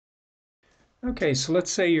Okay, so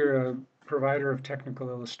let's say you're a provider of technical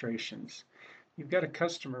illustrations. You've got a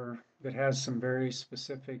customer that has some very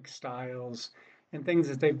specific styles and things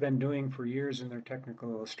that they've been doing for years in their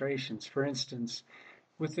technical illustrations. For instance,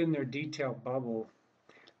 within their detail bubble,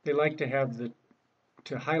 they like to have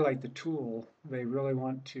to highlight the tool, they really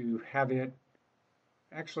want to have it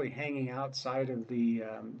actually hanging outside of the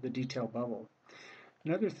detail bubble.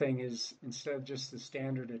 Another thing is instead of just the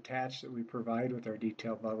standard attach that we provide with our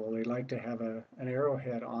detail bubble, they like to have an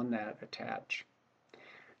arrowhead on that attach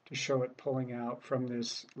to show it pulling out from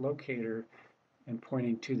this locator and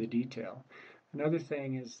pointing to the detail. Another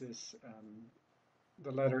thing is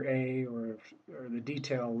the letter A or the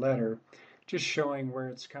detail letter, just showing where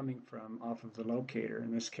it's coming from off of the locator,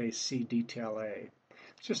 in this case C detail A.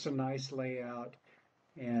 It's just a nice layout,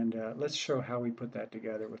 and let's show how we put that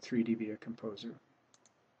together with 3D Via Composer.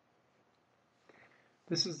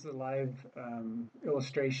 This is the live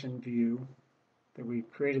illustration view that we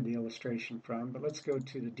created the illustration from, but let's go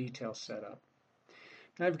to the detail setup.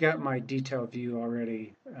 And I've got my detail view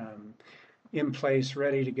already in place,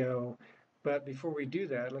 ready to go. But before we do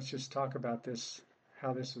that, let's just talk about this,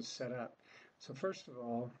 how this was set up. So first of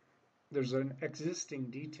all, there's an existing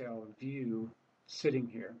detail view sitting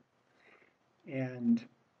here. And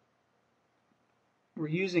we're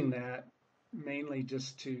using that mainly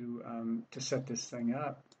just to set this thing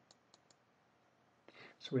up.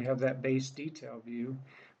 So we have that base detail view.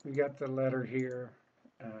 We've got the letter here.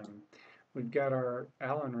 Um, we've got our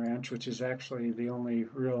Allen wrench, which is actually the only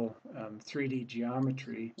real 3D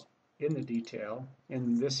geometry in the detail,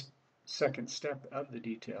 in this second step of the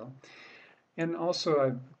detail. And also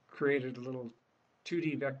I've created a little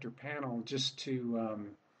 2D vector panel just to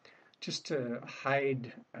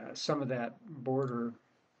hide some of that border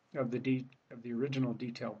of the original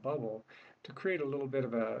detail bubble, to create a little bit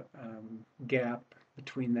of a gap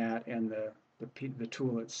between that and the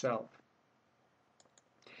tool itself.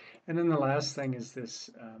 And then the last thing is this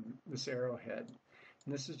arrowhead.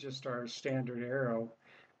 And this is just our standard arrow,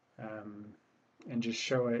 um, and just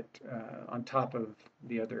show it on top of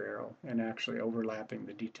the other arrow and actually overlapping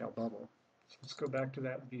the detail bubble. So let's go back to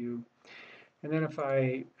that view. And then if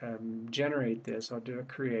I generate this, I'll do a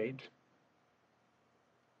create.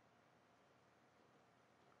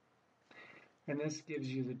 And this gives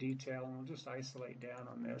you the detail, and we'll just isolate down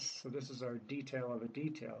on this. So this is our detail of a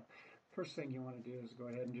detail. First thing you want to do is go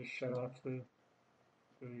ahead and just shut off the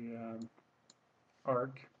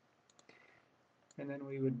arc. And then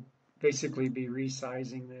we would basically be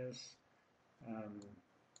resizing this.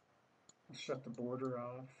 Shut the border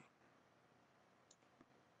off.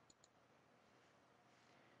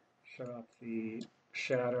 Shut off the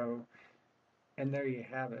shadow. And there you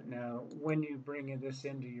have it. Now, when you bring this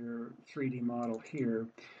into your 3D model here,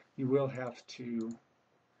 you will have to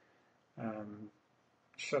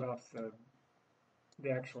shut off the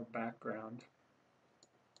actual background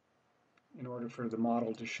in order for the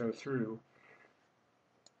model to show through.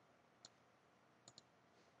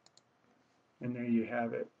 And there you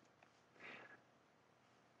have it.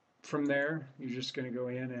 From there, you're just going to go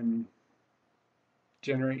in and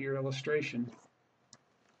generate your illustration.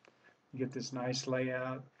 You get this nice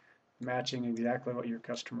layout matching exactly what your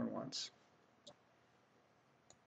customer wants.